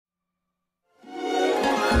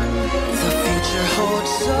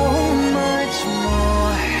so much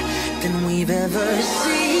more than we've ever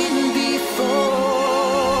seen before.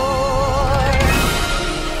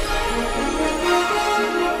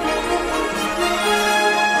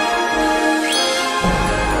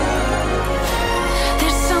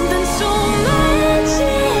 There's something so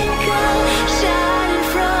magical shining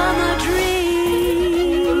from our dreams.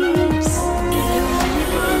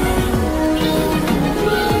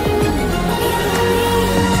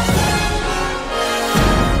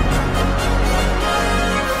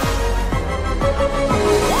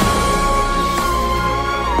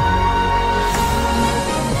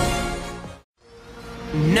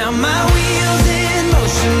 Now my wheels in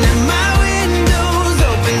motion and my windows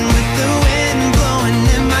open with the wind blowing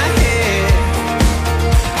in my hair.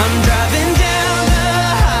 I'm driving down the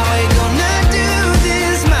highway, gonna do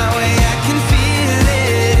this my way. I can feel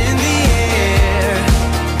it in the air.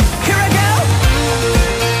 Here I go.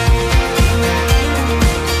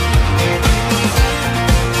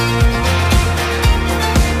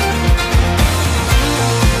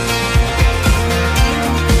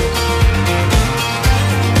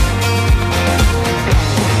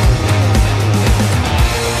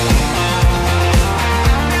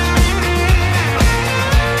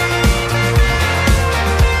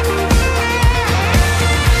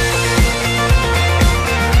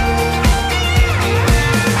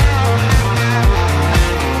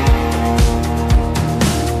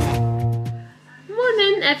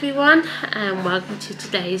 Morning everyone, and welcome to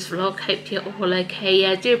today's vlog. Hope you're all okay.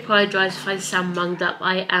 Yeah, I do apologise if I sound bunged up.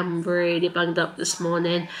 I am really bunged up this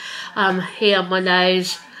morning. Here on my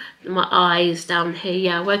nose, my eyes down here.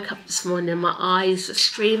 Yeah, I woke up this morning, my eyes were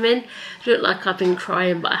streaming. It looked like I've been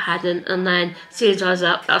crying, but I hadn't. And then as soon as I was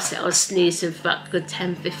up, that's it, I was sneezing for about a good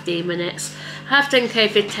 10-15 minutes. I have done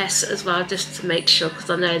COVID tests as well, just to make sure, because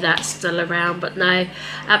I know that's still around. But no,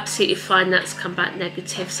 absolutely fine, that's come back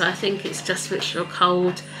negative. So I think it's just literal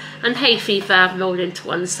cold and hay fever rolled into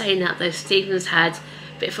one. Saying that though, Stephen's had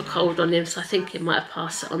a bit of a cold on him, so I think he might have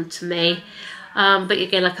passed it on to me. But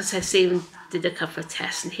again, like I said, Stephen did a couple of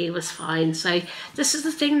tests and he was fine. So this is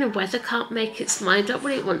the thing, the weather can't make its mind up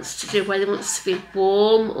what it wants to do, whether it wants to be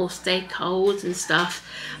warm or stay cold and stuff.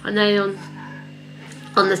 I know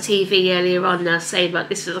on the TV earlier on they're saying about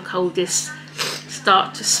this is the coldest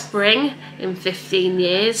start to spring in 15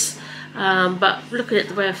 years. But looking at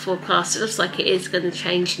the weather forecast, it looks like it is going to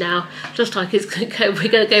change now. Just like it's going to go, we're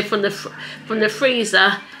going to go from the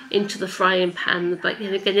freezer into the frying pan. But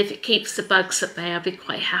then again, if it keeps the bugs at bay, I'll be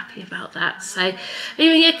quite happy about that. So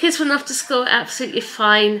anyway, yeah, kids went off to school absolutely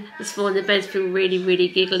fine this morning. Ben's been really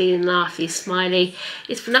giggly and laughy, smiley.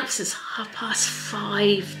 It's been up since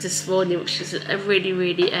 5:30 this morning, which is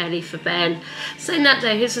really early for Ben. Saying that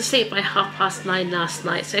though, he was asleep by 9:30 last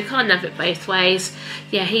night, so he can't have it both ways.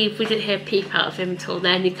 Yeah, we didn't hear a peep out of him until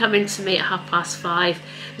then. He come in to me at 5:30.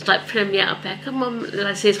 It's like pulling me out of bed. Come on,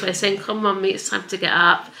 that's his way of saying, come on, it's time to get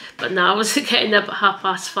up. But no, I wasn't getting up at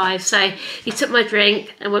 5:30. So he took my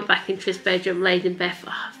drink and went back into his bedroom, laid in bed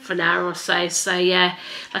for an hour or so. So yeah,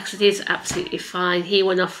 like I said, he's absolutely fine. He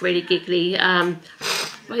went off really giggly.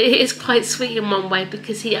 But it is quite sweet in one way,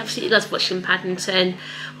 because he absolutely loves watching Paddington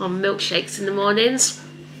on milkshakes in the mornings.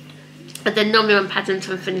 And then normally when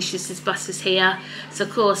Paddington finishes, his bus is here. So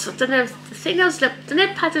of course, I don't know, the thing was, I don't know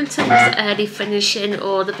if Paddington was early finishing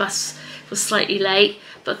or the bus was slightly late.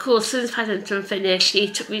 But of course, as soon as Paddington finished, he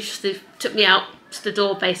took me out to the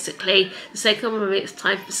door basically to say, come on, it's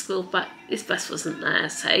time for school, but his bus wasn't there.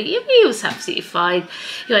 So he was absolutely fine.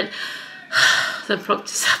 He went, then promptly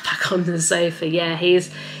sat back on the sofa. Yeah,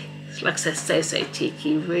 he's, like I said, so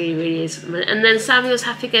cheeky, really is. And then Samuel's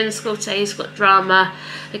happy again in school today. He's got drama.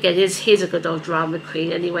 Again, he's a good old drama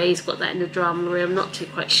queen anyway. He's got that in the drama room. Not too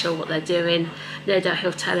quite sure what they're doing. No doubt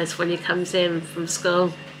he'll tell us when he comes in from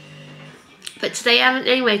school. But today I haven't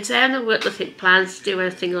got nothing plans to do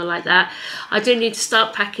anything or like that. I do need to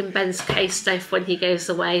start packing Ben's case stuff when he goes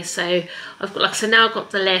away. So I've got, like I said, now I've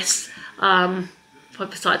got the list.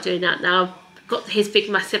 Probably start doing that now. Got his big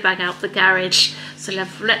massive bag out the garage, so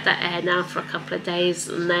I've let that air now for a couple of days,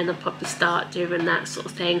 and then I'll probably start doing that sort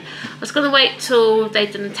of thing. I was going to wait till they've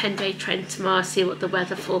done a 10-day trend tomorrow, see what the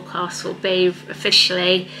weather forecast will be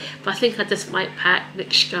officially, but I think I just might pack a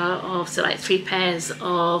mixture of, so like 3 pairs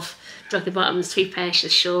of jogging bottoms, 3 pairs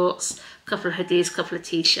of shorts, a couple of hoodies, a couple of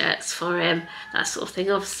t-shirts for him, that sort of thing.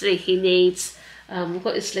 Obviously he needs, I've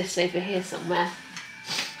got his list over here somewhere.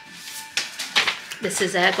 This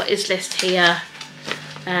is it, I've got his list here,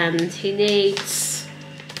 and he needs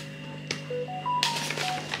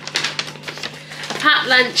a packed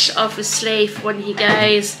lunch obviously for when he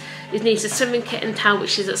goes. He needs a swimming kit and towel,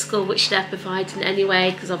 which is at school, which they're providing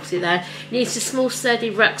anyway, because obviously there. He needs a small sturdy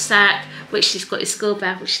rucksack, which he's got his school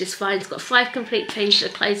bag, which is fine. He's got 5 complete changes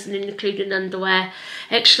of clothes, including underwear,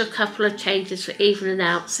 extra couple of changes for evening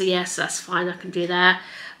out. So yes, that's fine, I can do that.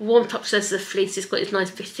 Warm top says the fleece. He's got his nice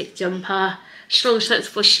big thick jumper, strong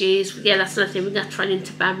sensible shoes. Yeah, that's another thing. We're going to have to run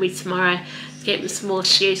into Banbury tomorrow to get him some more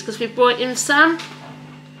shoes, because we brought him some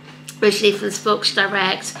originally from Sports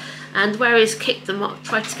Direct, and where he's kicked them off,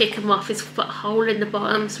 tried to kick them off, he's put a hole in the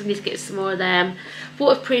bottom, so we need to get some more of them.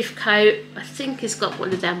 Waterproof coat, I think he's got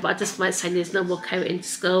one of them, but I just might say there's no more coat into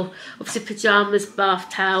school. Obviously pyjamas, bath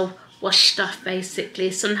towel, wash stuff basically,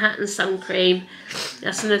 sun hat and sun cream.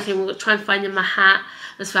 That's another thing. We're going to try and find him a hat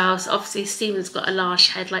as well. So obviously Stephen's got a large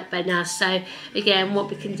head like Ben has, so again what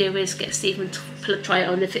we can do is get Stephen to try it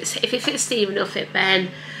on. If it fits Stephen, it'll fit Ben.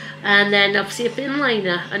 And then obviously a bin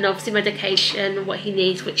liner, and obviously medication, what he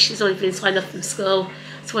needs, which has already been signed off from school.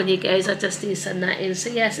 So when he goes, I just need to send that in.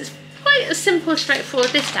 So yes, it's quite a simple,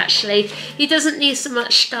 straightforward list actually. He doesn't need so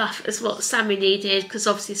much stuff as what Sammy needed, because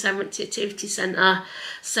obviously Sam went to the activity centre.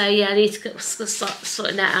 So yeah, I need to start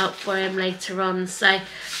sorting that out for him later on. So,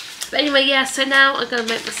 but anyway, yeah, so now I'm going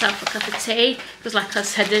to make myself a cup of tea, because like I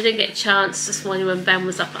said, I didn't get a chance this morning when Ben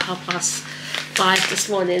was up at 5:30 this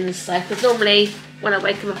morning. So, because normally when I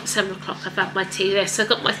wake him up at 7 o'clock, I've had my tea there. So I've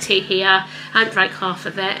got my tea here. I haven't drank half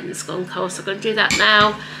of it and it's gone cold, so I'm going to do that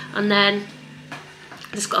now. And then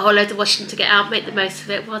just got a whole load of washing to get out, make the most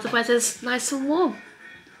of it while the weather's nice and warm.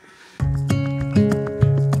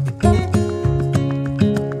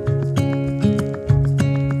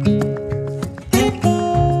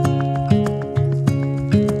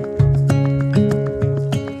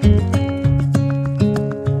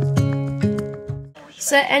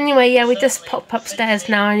 So anyway, yeah, we just popped upstairs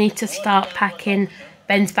now. I need to start packing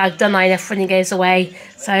Ben's bag. Done I left when he goes away.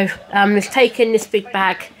 So we've taken this big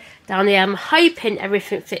bag down here. I'm hoping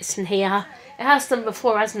everything fits in here. It has done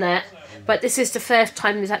before, hasn't it? But this is the first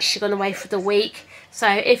time he's actually gone away for the week. So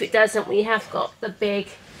if it doesn't, we have got the big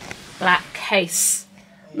black case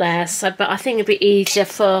there. So, but I think it'd be easier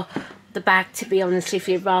for the bag, to be honest with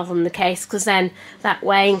you, rather than the case, because then that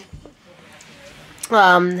way,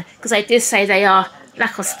 because they did say they are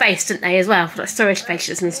lack of space, didn't they, as well, like storage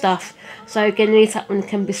spaces and stuff. So again, at least that one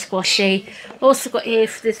can be squashy. Also got here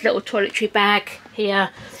for this little toiletry bag here.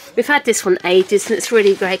 We've had this one ages, and it's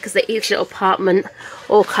really great because each little compartment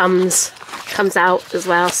all comes out as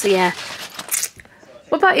well. So yeah.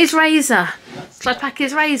 What about his razor? Shall I pack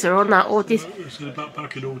his razor or not? Or did... It's about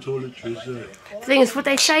packing all toiletries there. The thing is, would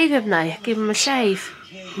they shave him though? Give him a shave?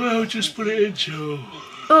 Well, just put it in, Cheryl.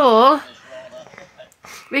 Or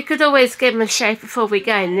we could always give him a shave before we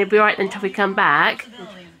go, and he'll be right until we come back.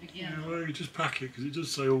 Yeah, well, you just pack it, because it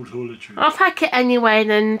does say all toiletries. I'll pack it anyway, and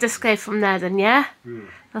then just go from there then, yeah? Yeah.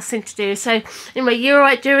 Nothing to do. So, anyway, you're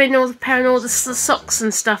alright doing all the pairing all the socks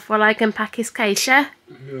and stuff while I can pack his case, yeah?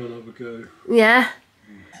 Yeah, I'll have a go. Yeah?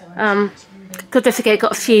 Because don't forget,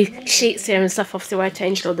 got a few sheets here and stuff, obviously where I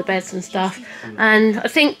changed all the beds and stuff. And I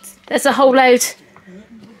think there's a whole load...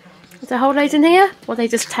 Is there a whole load in here? Or are they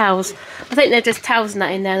just towels? I think they're just towels and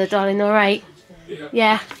that in there, darling, alright?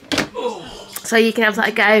 Yeah. So you can have that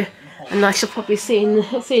a go, and I shall probably see in a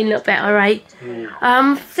little bit, alright?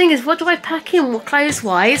 Thing is, what do I pack in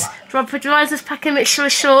clothes-wise? Do I just pack a mixture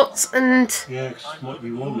of shorts and... Yeah, might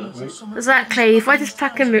be one that week. Exactly, if I just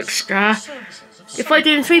pack a mixture... If I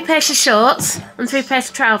do 3 pairs of shorts and 3 pairs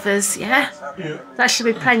of trousers, yeah? Yeah. That should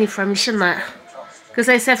be plenty for him, shouldn't it? Because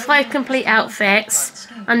they said 5 complete outfits,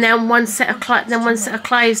 and then one set of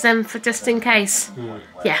clothes then for just in case.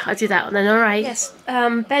 Yeah, I'll do that one then, alright. Yes,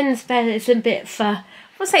 Ben's bed is a bit of a, I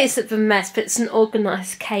won't say it's a bit of a mess, but it's an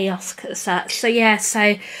organised chaos as such. So yeah,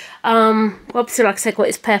 so obviously like I said, got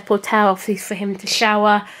his purple towel for him to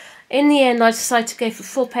shower. In the end, I decided to go for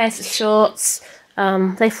 4 pairs of shorts.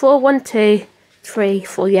 They 1, 2, 3,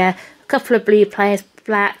 4, yeah. A couple of blue pairs,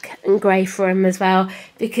 black and grey for him as well,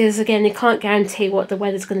 because again you can't guarantee what the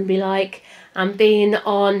weather's going to be like, and being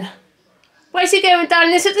on, where's he going,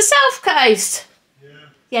 darling? Is it the south coast?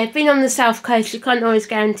 Yeah, being on the south coast, you can't always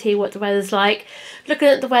guarantee what the weather's like. Looking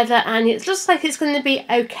at the weather, and it looks like it's going to be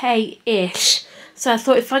okay-ish, so I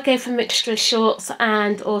thought if I go for a mixture of shorts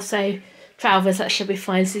and also trousers, that should be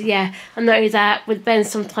fine. So yeah, I know that with Ben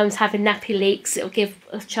sometimes having nappy leaks, it'll give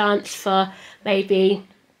a chance for maybe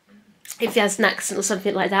if he has an accident or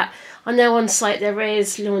something like that. I know on site there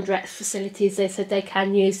is laundrette facilities, they said they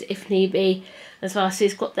can use it if need be as well, so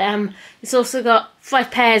he's got them. He's also got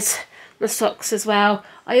 5 pairs of socks as well.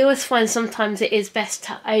 I always find sometimes it is best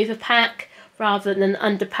to overpack rather than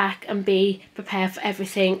underpack and be prepared for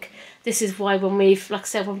everything. this is why when we've, like I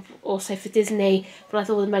said, also for Disney, for like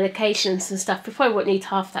all the medications and stuff, we probably won't need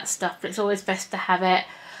half that stuff, but it's always best to have it,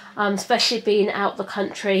 especially being out the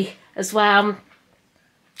country as well,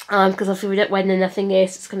 because obviously we don't know when nothing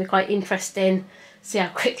is. It's going to be quite interesting, see how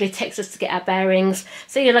quickly it takes us to get our bearings.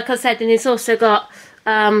 So yeah, like I said, and it's also got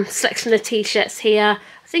selection of t-shirts here.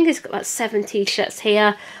 I think he's got like 7 t-shirts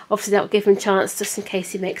here. Obviously that'll give him a chance just in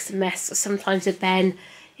case he makes a mess, or sometimes with Ben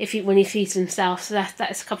when he feeds himself. So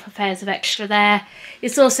that's a couple of pairs of extra there.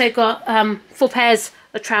 It's also got 4 pairs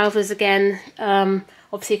of trousers again,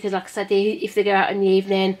 obviously because like I said, if they go out in the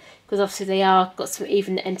evening, because obviously they are got some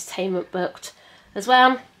evening entertainment booked as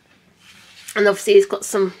well. And obviously he's got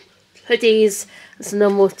some hoodies and some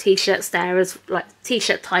normal t-shirts there, as like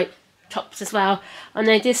t-shirt type tops as well. And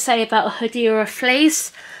they did say about a hoodie or a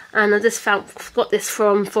fleece, and I just got this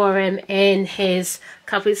for him in his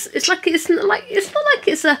cover. It's not like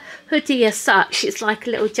it's a hoodie as such. It's like a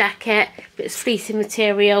little jacket, but it's fleecy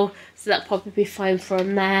material, so that'll probably be fine for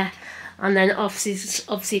him there. And then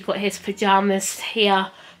obviously got his pajamas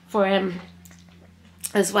here for him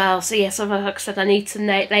as well. So yes, like I said, I need to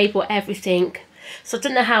label everything. So I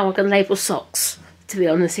don't know how I'm going to label socks, to be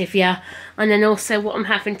honest with you. And then also what I'm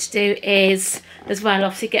having to do is, as well,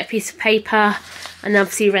 obviously get a piece of paper and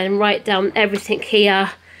obviously then write down everything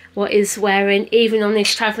here, what he's wearing, even on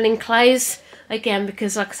his travelling clothes. Again,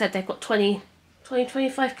 because like I said, they've got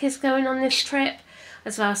 25 kids going on this trip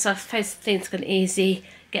as well, so I suppose things are going to easy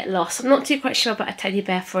get lost. I'm not too quite sure about a teddy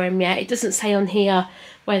bear for him yet. It doesn't say on here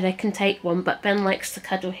where they can take one, but Ben likes to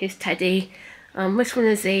cuddle his teddy. Which one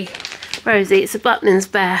is he? Where is he? It's a Butlins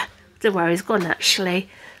bear. Don't worry, he's gone actually.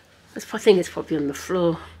 I think it's probably on the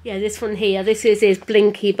floor. Yeah, this one here, this is his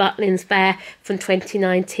Blinky Butlins bear from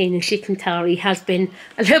 2019. As you can tell, he has been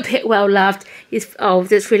a little bit well loved. Oh,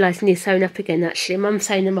 just realising he's sewn up again actually. Mum's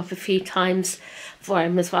sewn him up a few times for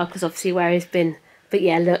him as well, because obviously where he's been. But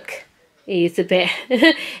yeah, look, he's a bit...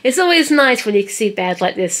 It's always nice when you can see bears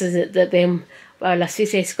like this, isn't it? That been well loved. So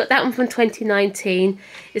he's got that one from 2019.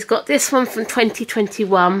 He's got this one from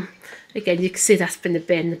 2021. Again, you can see that's been a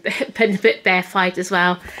bit bear-fied as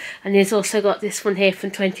well. And he's also got this one here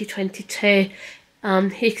from 2022. You can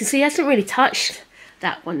see he hasn't really touched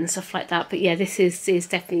that one and stuff like that. But yeah, this is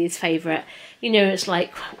definitely his favourite. You know, it's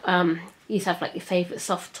like you used to have like your favourite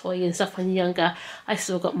soft toy and stuff when you're younger. I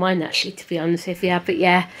still got mine actually, to be honest with you. But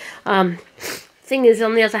yeah, thing is,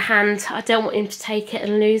 on the other hand, I don't want him to take it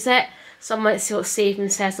and lose it. So I might see what Stephen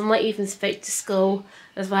says. I might even speak to school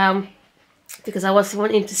as well, because I also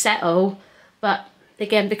want him to settle. But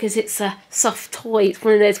again, because it's a soft toy, it's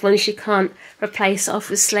one of those ones you can't replace,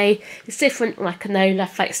 obviously. It's different, like a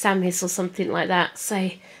no-left, like Sammy's or something like that.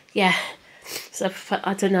 So yeah, so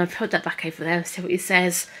I don't know, I'll put that back over there and see what he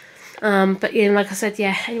says. But yeah, like I said,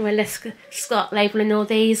 yeah, anyway, let's start labelling all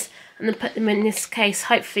these and then put them in this case.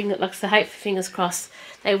 Hopefully, like I said, hopefully, fingers crossed,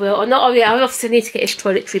 they will. Or not only, I obviously need to get his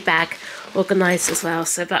toiletry bag organised as well,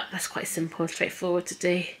 so that's quite simple and straightforward to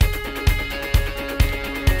do.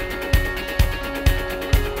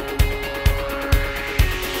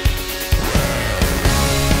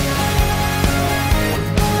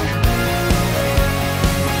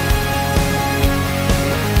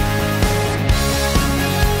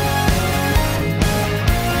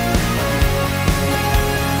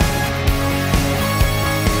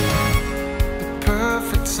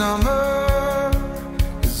 Summer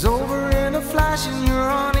is over in a flash and you're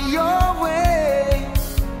on your way.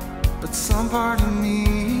 But some part of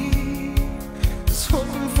me is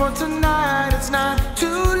hoping for tonight. It's not too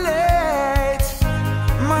late.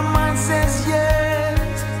 My mind says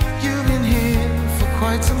yes, you've been here for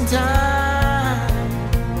quite some time.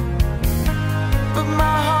 But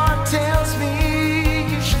my heart tells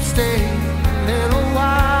me you should stay a little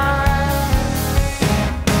while.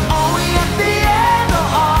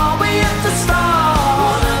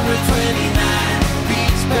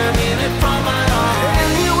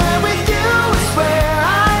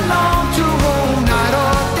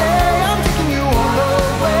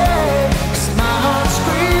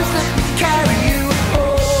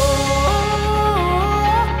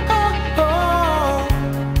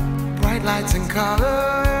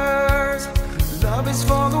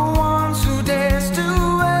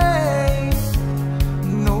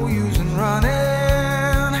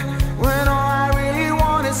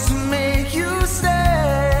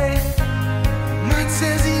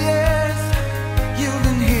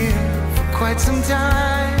 Some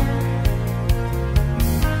time,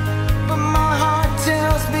 but my heart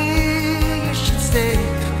tells me you should stay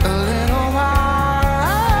a little while.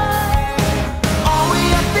 Are we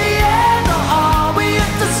at the end or are we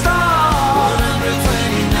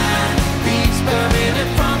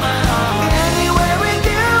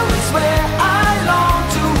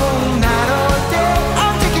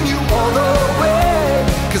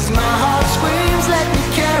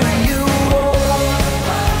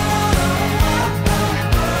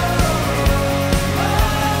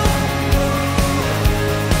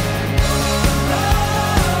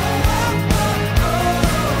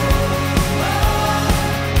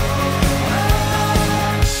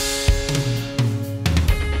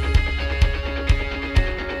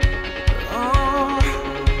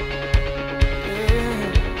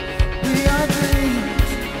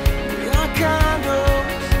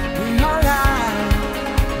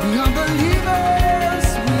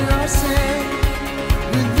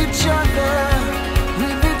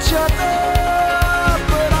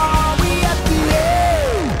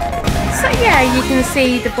yeah, you can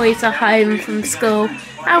see the boys are home from school.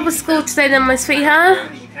 How was school today then, my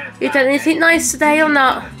sweetheart? You done anything nice today or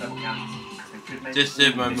not? Just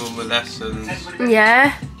did my normal lessons.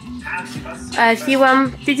 Yeah.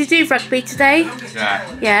 Did you do rugby today?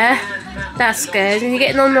 Yeah. Yeah. That's good. And you're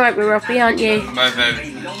getting on right with rugby, aren't you?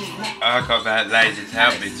 I got that lady to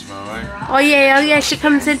help me tomorrow. Oh yeah, she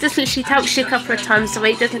comes in, doesn't she? Helps you a couple of times a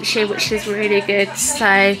week, doesn't she? Which is really good. So,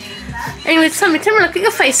 anyway, tell me, look at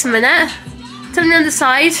your face a minute. Tell me on the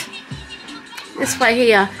side. This way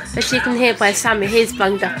here. As you can hear by Sammy, he's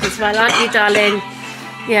bunged up as well, aren't you, darling?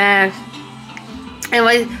 Yeah.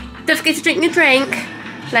 Anyway, don't forget to drink your drink.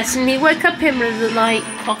 Bless him, he woke up in the middle of the night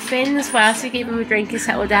coughing as well, so we gave him a drink, he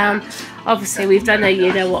settled down. Obviously, we've done a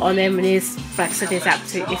you-know-what on him, and his breakfast is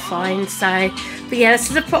absolutely fine, so... But yeah, this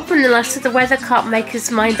is the problem, the rest of the weather can't make his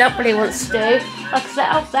mind up what he wants to do. Like I said,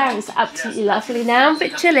 out there it's absolutely lovely now, a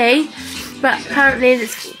bit chilly, but apparently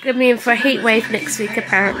it's going to be in for a heat wave next week,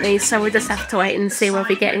 apparently, so we'll just have to wait and see whether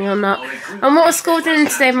we're getting or not. And what was school doing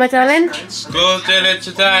today, my darling? School dinner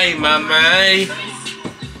today, mummy.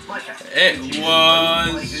 It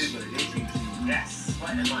was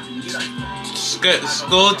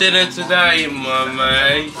school dinner today,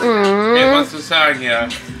 mummy. It was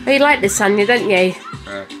lasagna. Oh, you like lasagna, don't you?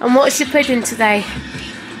 Yeah. And what's your pudding today?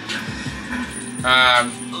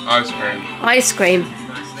 Ice cream. Ice cream.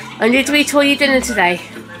 And did we eat all your dinner today?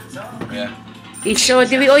 Yeah. You sure?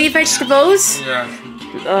 Did we eat all your vegetables?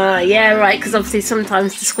 Yeah. Yeah, right, because obviously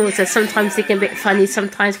sometimes the school says sometimes they can be a bit funny,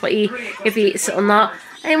 sometimes if he eats it or not.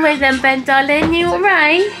 Anyway then, Ben, darling, you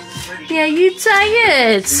alright? Yeah, you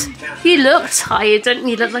tired? You look tired, don't you?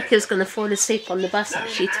 You look like he was going to fall asleep on the bus,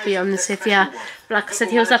 actually, to be honest with you. But like I said,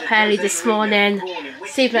 he was up early this morning.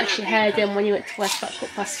 Stephen actually heard him when he went to work about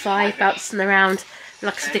 5:15, bouncing around.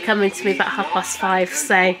 Like I said, they're coming to me about 5:30,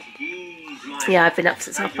 so... Yeah, I've been up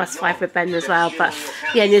since 5:30 with Ben as well, but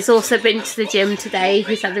yeah, and he's also been to the gym today.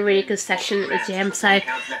 He's had a really good session at the gym, so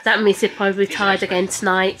that means he'll probably be tired again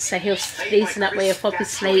tonight, so he'll decent up where he'll probably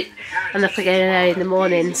sleep and up again early in the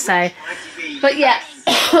morning, so, but yeah,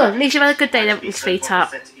 at least you've had a good day, haven't you,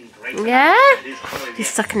 sweetheart? Yeah? He's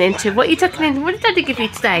sucking into it. What are you tucking into? What did Daddy give you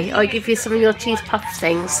today? Oh, I give you some of your cheese puff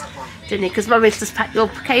things. Didn't he? Because Mummy's just packed your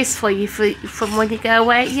case for you from when you go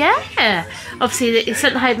away. Yeah. Obviously, he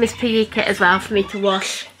sent home his PE kit as well for me to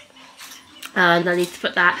wash, and I need to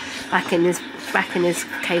put that back in his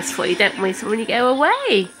case for you, don't we? So when you go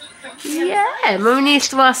away. Yeah. Mummy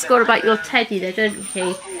used to ask all about your teddy, though, don't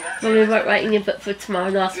she? Mummy might write in your book for tomorrow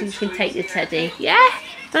and ask if you can take your teddy. Yeah.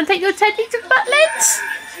 Don't take your teddy to Butlins.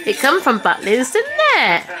 It come from Butlins, didn't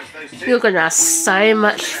it? You're gonna have so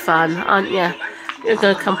much fun, aren't you? You're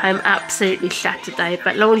going to come home absolutely shattered, though,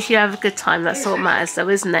 but as long as you have a good time, that's all that matters, though,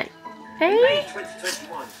 isn't it? Hey?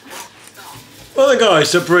 Well then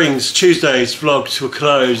guys, that brings Tuesday's vlog to a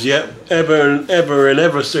close. Yep,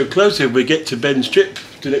 ever so closer we get to Ben's trip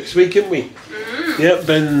to next week, isn't we? Yep,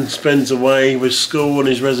 Ben spends away with school and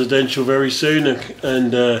his residential very soon,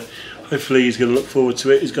 and hopefully he's going to look forward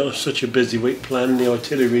to it. He's got such a busy week planned, the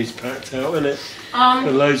itinerary's packed out, isn't it?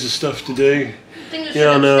 And loads of stuff to do. Yeah,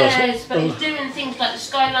 I know. But he's doing things like the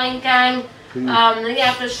Skyline Gang, the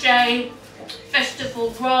Yabba Show,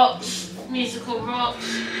 Festival Rocks, Musical Rocks.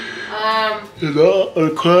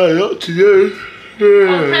 There's quite a lot to do.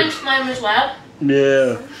 Pantomime as well.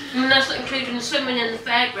 Yeah. And that's not including the swimming in the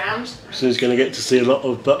fairgrounds. So he's going to get to see a lot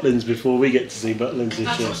of Butlins before we get to see Butlins this year.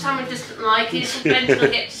 That's what Sammy doesn't like. He's going to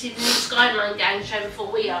get to see the new Skyline Gang show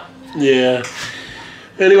before we are. Yeah.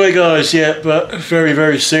 Anyway guys, yeah, but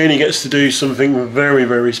very soon he gets to do something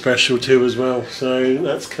very special too as well. So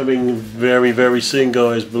that's coming very soon,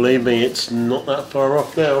 guys. Believe me, it's not that far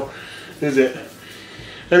off now, is it?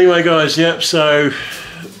 Anyway guys, yep, so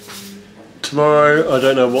tomorrow, I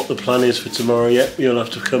don't know what the plan is for tomorrow yet. You'll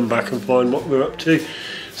have to come back and find what we're up to.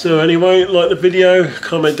 So anyway, like the video,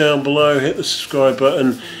 comment down below, hit the subscribe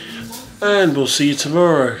button, and we'll see you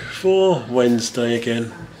tomorrow for Wednesday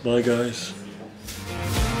again. Bye guys.